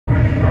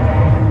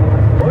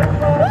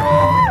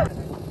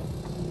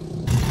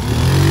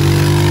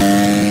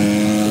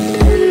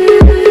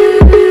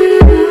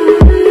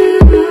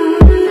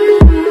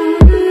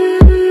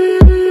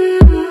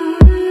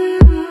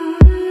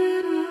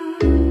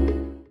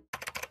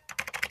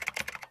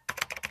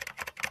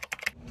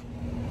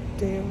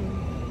Damn.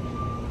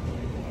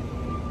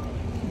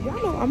 Y'all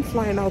know I'm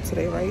flying out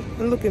today, right?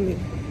 And look at me.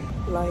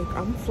 Like,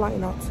 I'm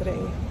flying out today.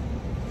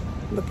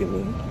 Look at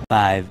me.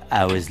 5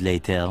 hours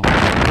later.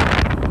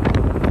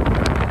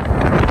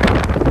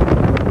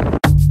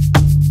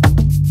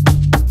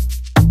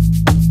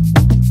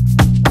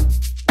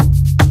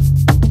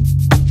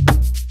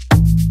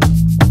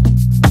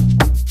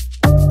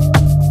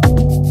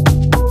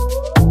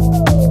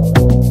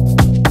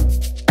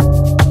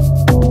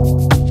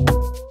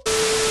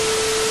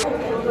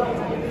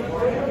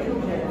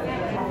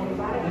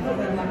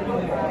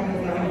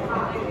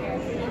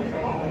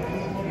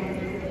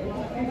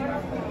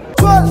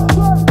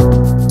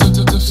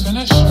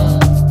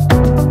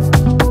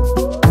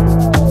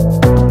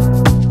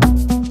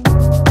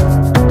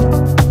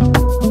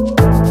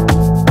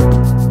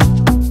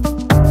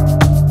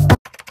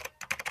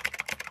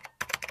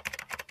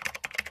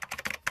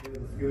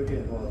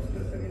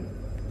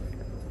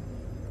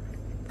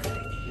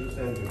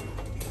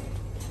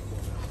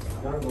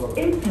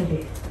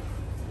 انتبه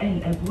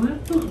الأبواب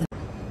تغلق.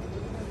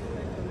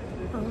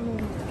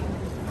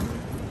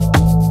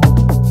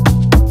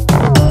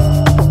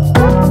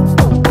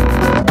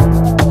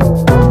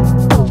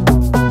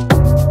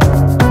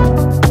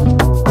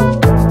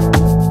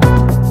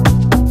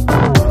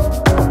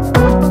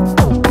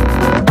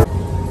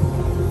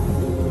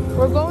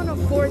 We're going to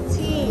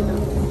 14.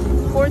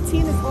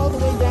 14 is all the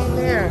way down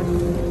there.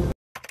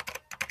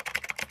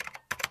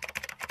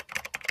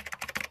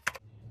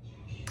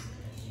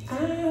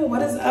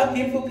 What is up,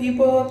 beautiful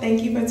people?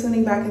 Thank you for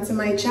tuning back into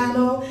my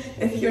channel.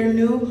 If you're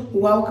new,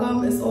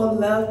 welcome. It's all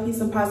love, peace,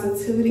 and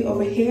positivity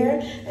over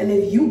here. And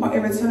if you are a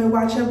returning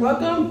watcher,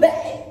 welcome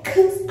back,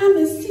 cause I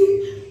missed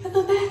you.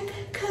 Welcome back,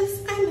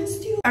 cause I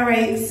missed you. All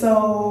right,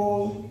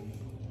 so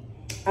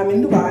I'm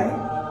in Dubai.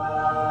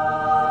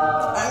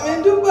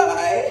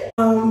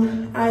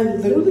 I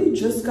literally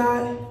just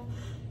got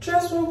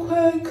dressed real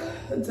quick.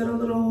 Did a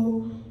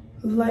little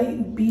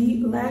light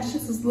beat.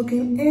 Lashes is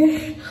looking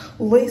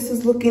lace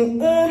is looking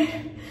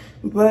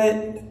but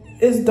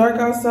it's dark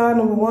outside,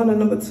 number one, and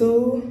number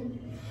two,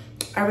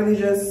 I really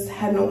just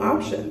had no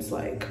options.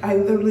 Like, I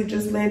literally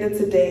just landed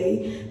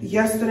today.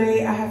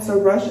 Yesterday I had to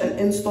rush and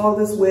install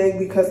this wig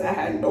because I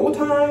had no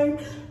time.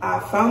 I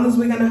found this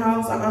wig in the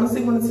house. I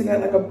honestly wanted to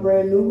get like a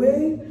brand new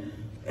wig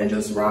and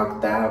just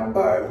rock that,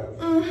 but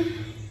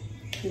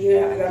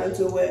yeah, I gotta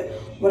do it.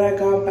 What I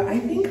got, but I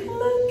think I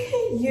look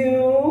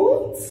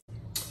cute.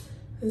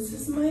 This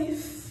is my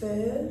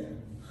fit,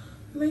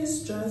 nice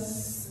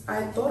dress.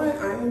 I thought I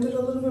ironed it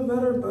a little bit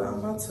better, but I'm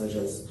about to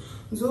just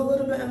do a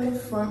little bit in the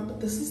front.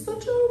 But this is the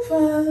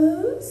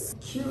dress.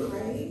 Cute,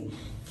 right?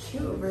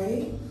 Cute,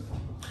 right?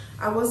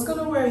 I was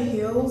gonna wear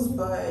heels,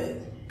 but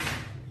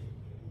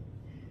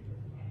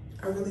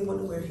I really want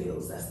to wear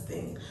heels. That's the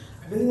thing.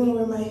 I really want to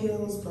wear my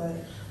heels, but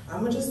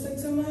I'm gonna just stick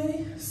to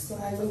my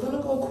slides. I'm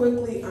gonna go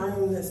quickly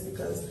iron this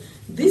because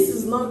this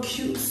is not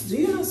cute. Do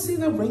you not see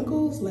the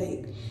wrinkles?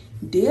 Like,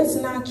 that's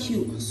not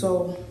cute.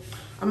 So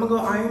I'm gonna go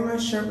iron my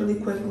shirt really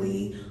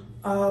quickly.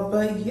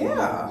 But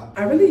yeah,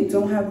 I really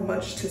don't have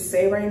much to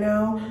say right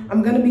now.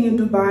 I'm gonna be in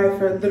Dubai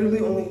for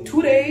literally only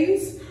 2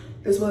 days.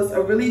 This was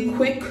a really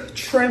quick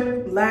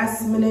trip,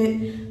 last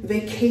minute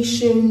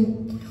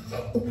vacation,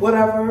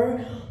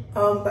 whatever.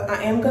 But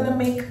I am gonna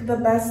make the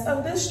best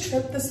of this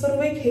trip, this little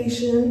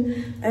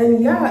vacation.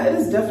 And yeah, it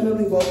is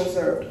definitely well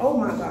deserved. Oh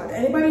my God,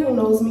 anybody who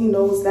knows me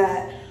knows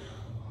that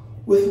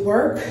with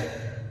work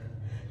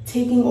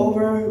taking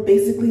over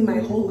basically my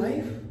whole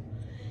life,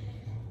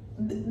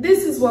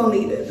 this is well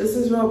needed. This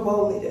is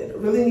well needed,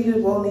 really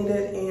needed, well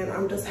needed. And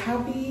I'm just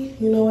happy,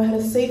 you know, I had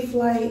a safe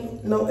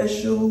flight, no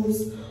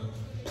issues.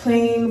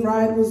 Plane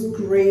ride was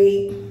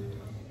great.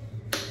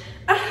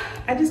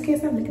 I just can't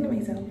stop looking at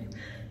myself.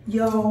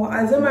 Yo,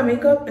 I did my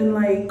makeup in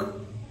like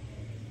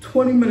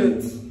 20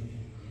 minutes.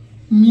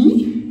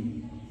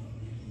 Me?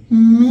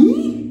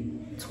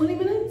 20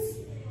 minutes?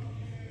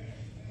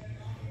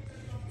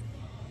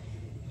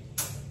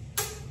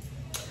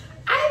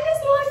 I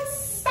just look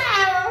so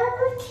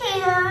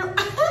cute.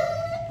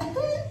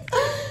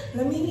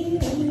 let me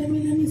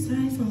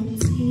try something.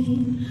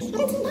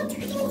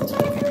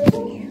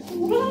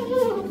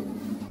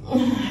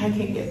 I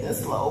can't get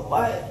this low,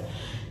 but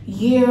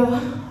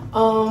yeah.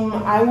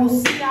 I will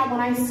see y'all when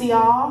I see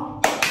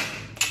y'all.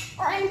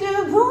 Right,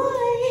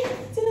 Dubai.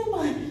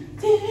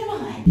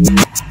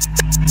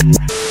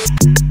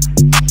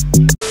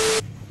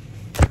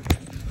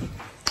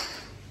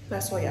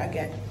 That's what y'all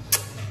get.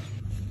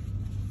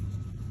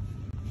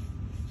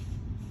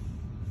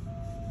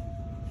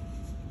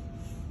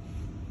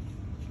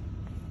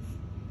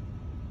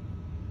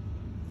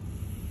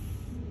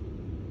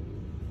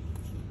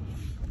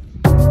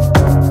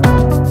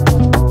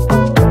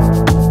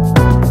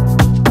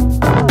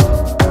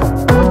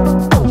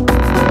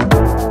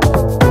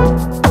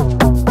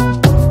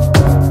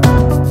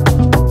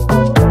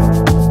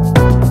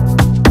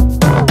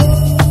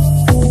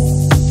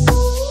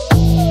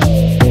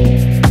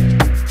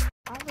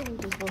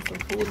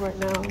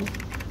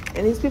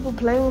 People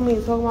playing with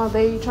me talking about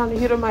they trying to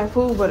hit on my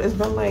food, but it's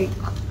been like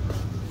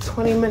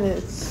 20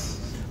 minutes.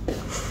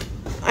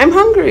 I'm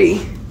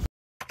hungry.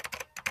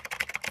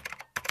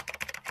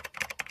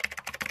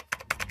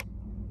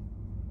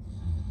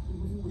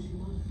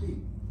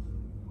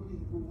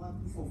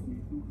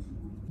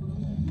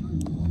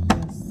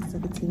 Yes,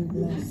 everything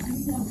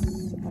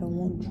blessed. I don't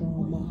want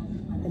drama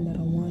and I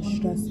don't want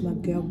stress. My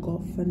girl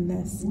got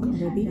finesse,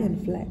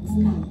 Caribbean flex.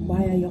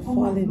 Why are you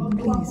falling?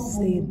 Please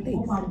stay in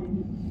place.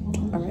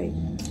 All right.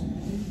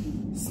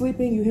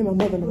 Sleeping, you hear my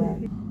mother in the back.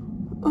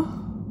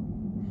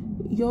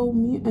 Yo,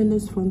 me and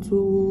this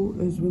frontal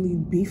is really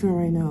beefing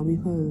right now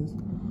because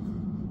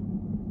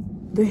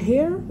the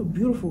hair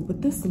beautiful,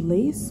 but this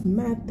lace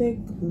mad thick,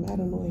 mad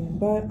annoying.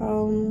 But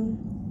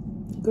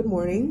good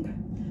morning.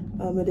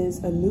 It is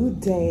a new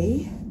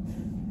day.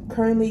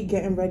 Currently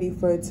getting ready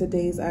for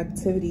today's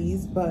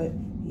activities, but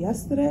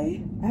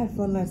yesterday I had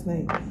fun last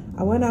night.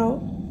 I went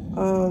out,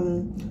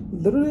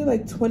 literally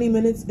like 20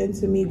 minutes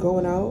into me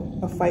going out,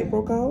 a fight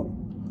broke out.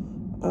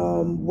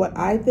 What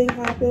I think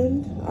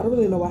happened, I don't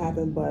really know what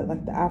happened, but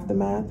like the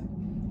aftermath,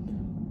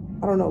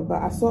 I don't know,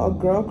 but I saw a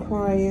girl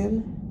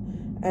crying,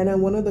 and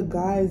then one of the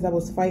guys that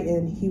was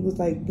fighting, he was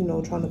like, you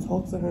know, trying to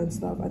talk to her and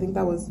stuff. I think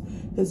that was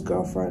his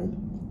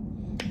girlfriend.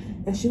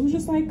 And she was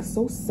just like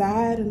so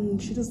sad,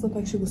 and she just looked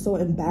like she was so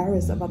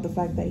embarrassed about the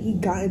fact that he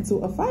got into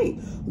a fight.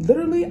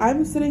 Literally,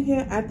 I'm sitting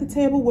here at the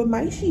table with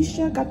my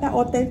shisha, got that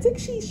authentic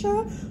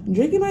shisha,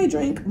 drinking my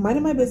drink,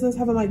 minding my business,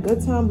 having my good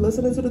time,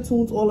 listening to the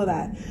tunes, all of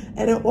that.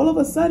 And then all of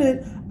a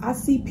sudden, I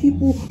see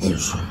people,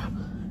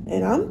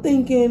 and I'm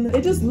thinking,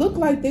 it just looked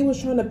like they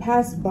was trying to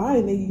pass by.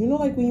 And they, you know,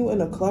 like when you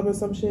in a club or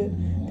some shit,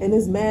 and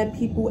there's mad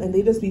people, and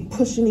they just be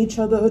pushing each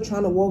other,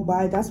 trying to walk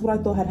by. That's what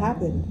I thought had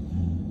happened.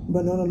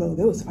 But no,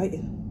 they was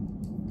fighting.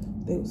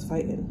 They was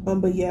fighting.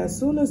 But yeah, as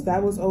soon as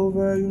that was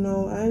over, you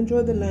know, I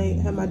enjoyed the night,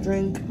 had my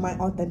drink, my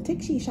authentic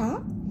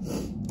shisha,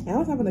 and I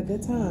was having a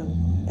good time.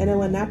 And then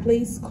when that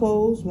place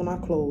closed, when I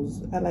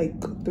closed at like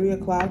 3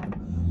 o'clock,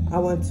 I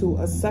went to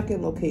a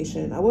second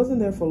location. I wasn't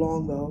there for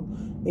long though,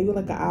 maybe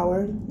like an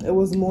hour. It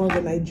was more of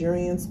a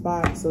Nigerian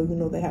spot, so you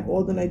know, they have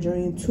all the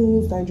Nigerian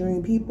tunes,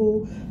 Nigerian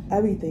people,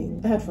 everything.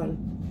 I had fun.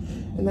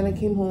 And then I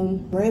came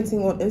home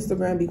ranting on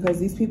Instagram because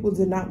these people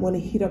did not want to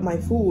heat up my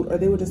food, or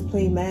they were just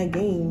playing mad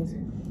games.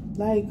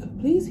 Like,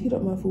 please heat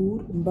up my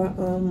food. But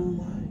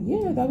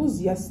yeah, that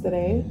was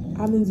yesterday.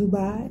 I'm in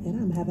Dubai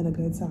and I'm having a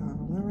good time.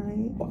 All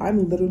right,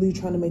 I'm literally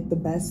trying to make the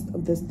best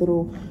of this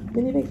little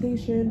mini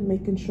vacation,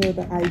 making sure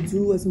that I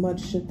do as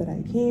much shit that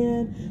I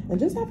can and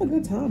just have a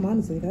good time.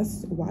 Honestly,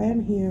 that's why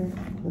I'm here.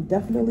 I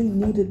definitely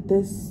needed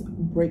this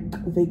break,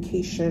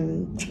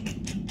 vacation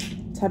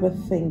type of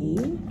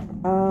thingy.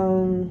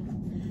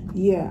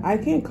 Yeah, I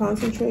can't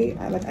concentrate.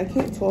 I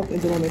can't talk and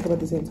do my makeup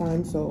at the same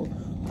time, so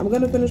I'm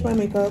gonna finish my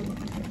makeup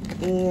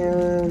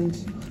and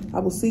I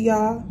will see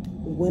y'all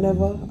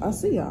whenever I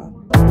see y'all.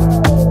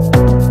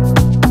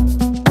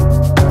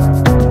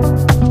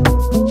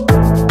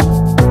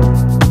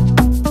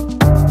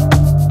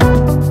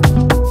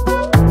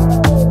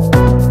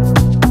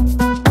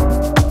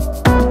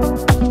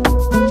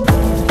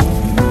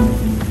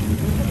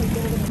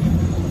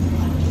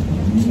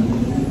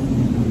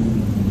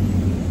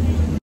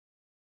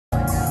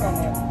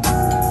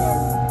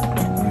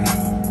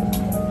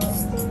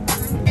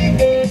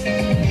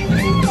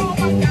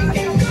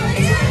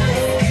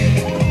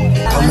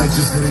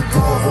 Just let it go,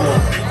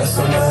 that's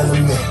all I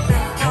element.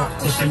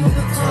 Pushing with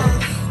the tongue,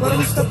 what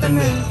I'm stepping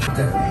in.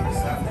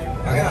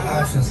 I got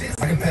options,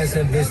 I can pass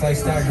that bitch like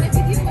Stockton.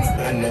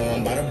 I know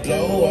I'm about to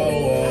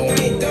blow,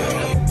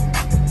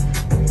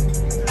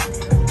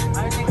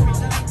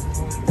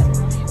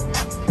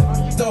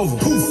 It's over,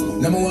 poof,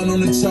 #1 on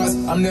the charts,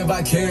 I'm there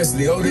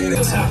vicariously, over at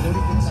the top.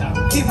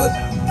 Keep it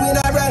when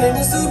I ride in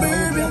the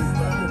Suburban.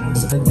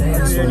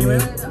 Dance for me,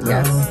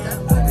 yes.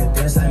 I can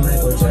dance like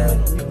Michael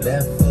Jackson,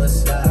 left foot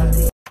slide.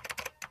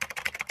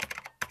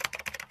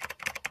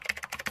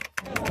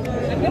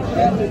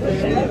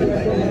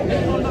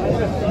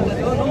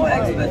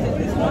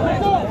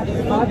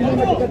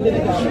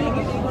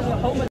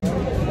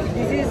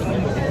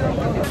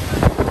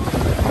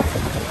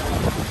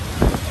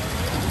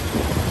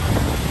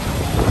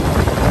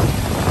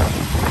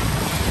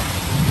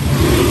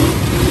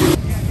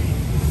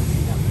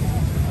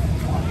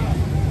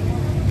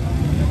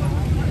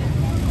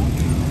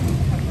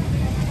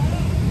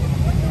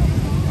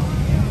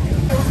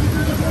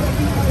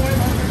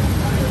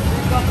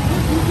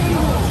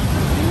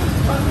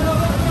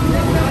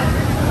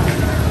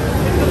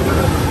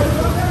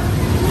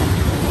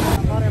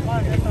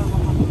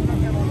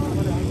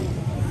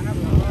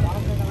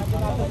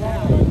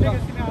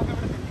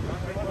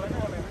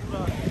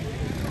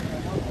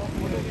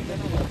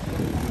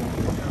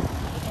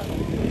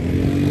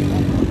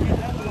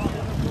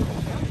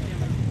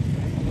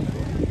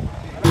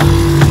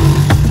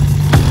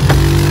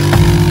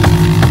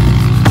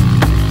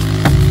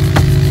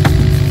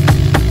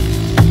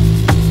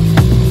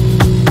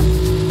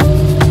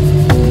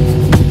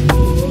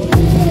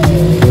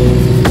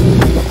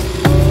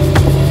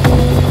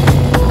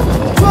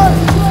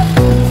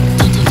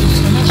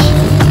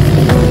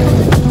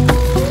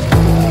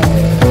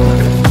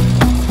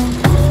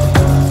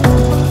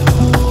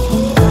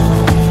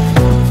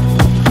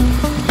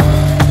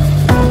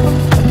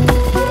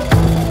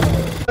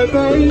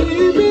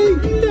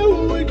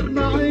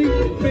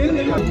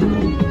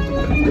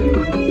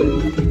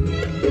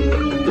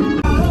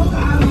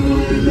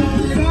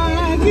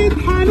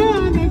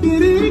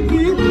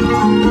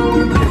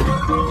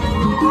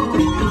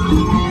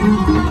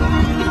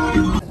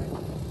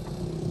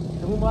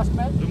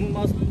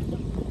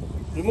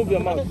 Remove your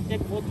mouth.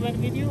 Take photo and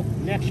video,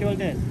 neck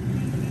shoulder.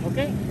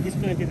 Okay? This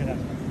 20 dirham.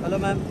 Hello,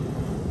 ma'am.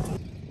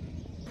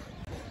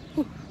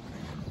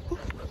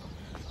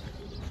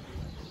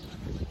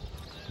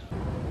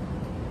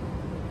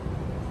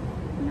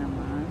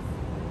 नमाज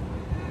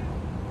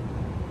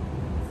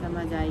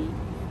समझ आई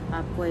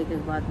आपको एक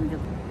एक बात में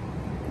जब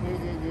जी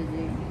जी जी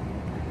जी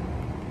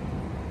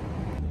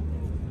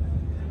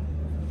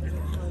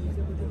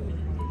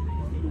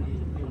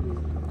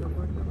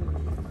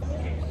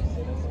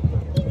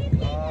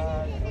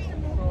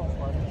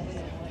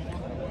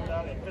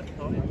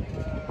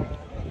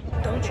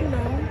Don't you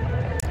know?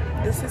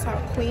 This is how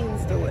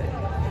queens do it.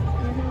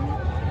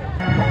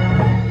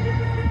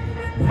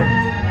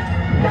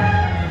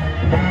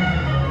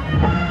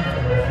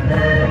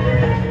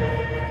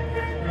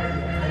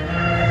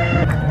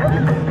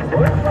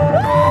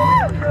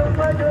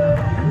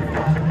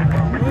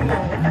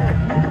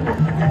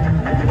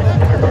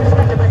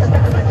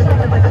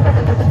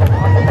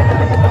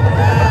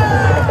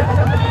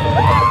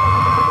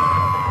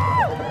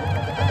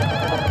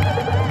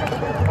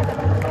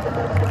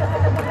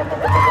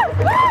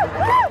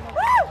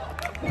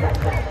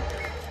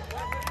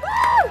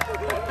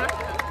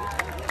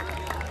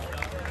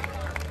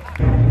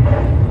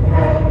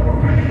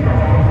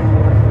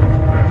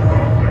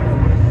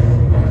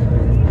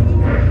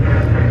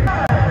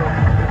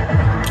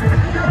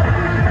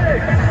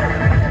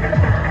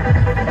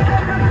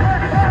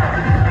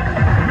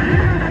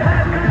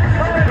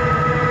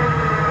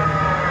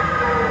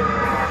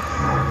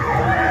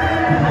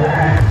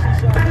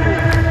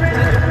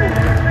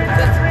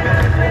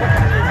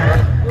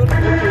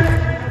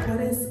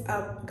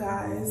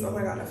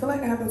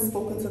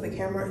 Spoken to the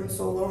camera in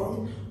so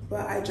long,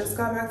 but I just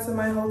got back to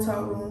my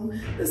hotel room.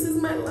 This is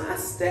my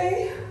last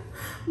day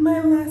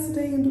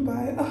in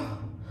Dubai.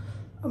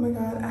 Oh my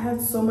god, I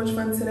had so much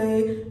fun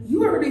today.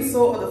 You already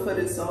saw all the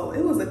footage, so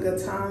it was a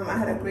good time. I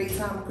had a great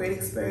time, great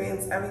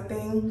experience,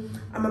 everything.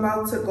 I'm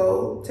about to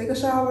go take a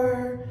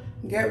shower,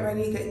 get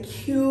ready, get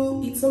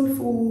cute, eat some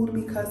food,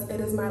 because it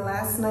is my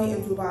last night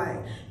in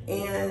Dubai,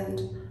 and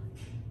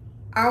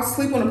I'll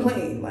sleep on a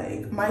plane.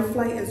 Like, my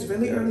flight is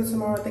really early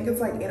tomorrow. I think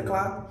it's like 8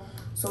 o'clock.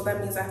 So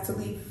that means I have to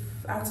be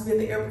at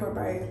the airport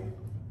by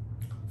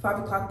 5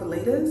 o'clock the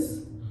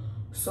latest.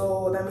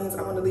 So that means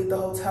I'm gonna leave the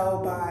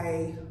hotel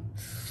by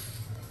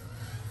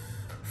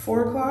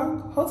 4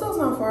 o'clock. Hotel's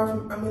not far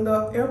from, I mean,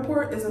 the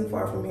airport isn't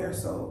far from here.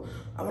 So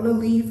I'm gonna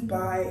leave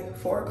by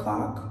 4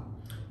 o'clock,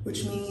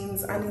 which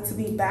means I need to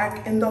be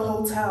back in the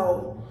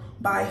hotel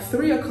by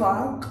 3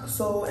 o'clock.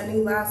 So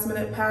any last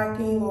minute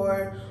packing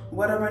or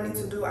whatever I need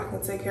to do, I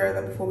can take care of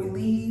that before we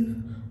leave.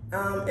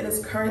 It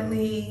is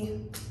currently,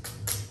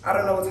 I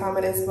don't know what time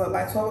it is, but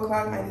by 12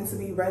 o'clock, I need to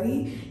be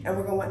ready, and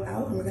we're going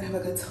out and we're gonna have a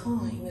good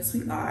time. Yes,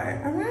 we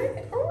are. All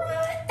right, all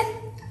right.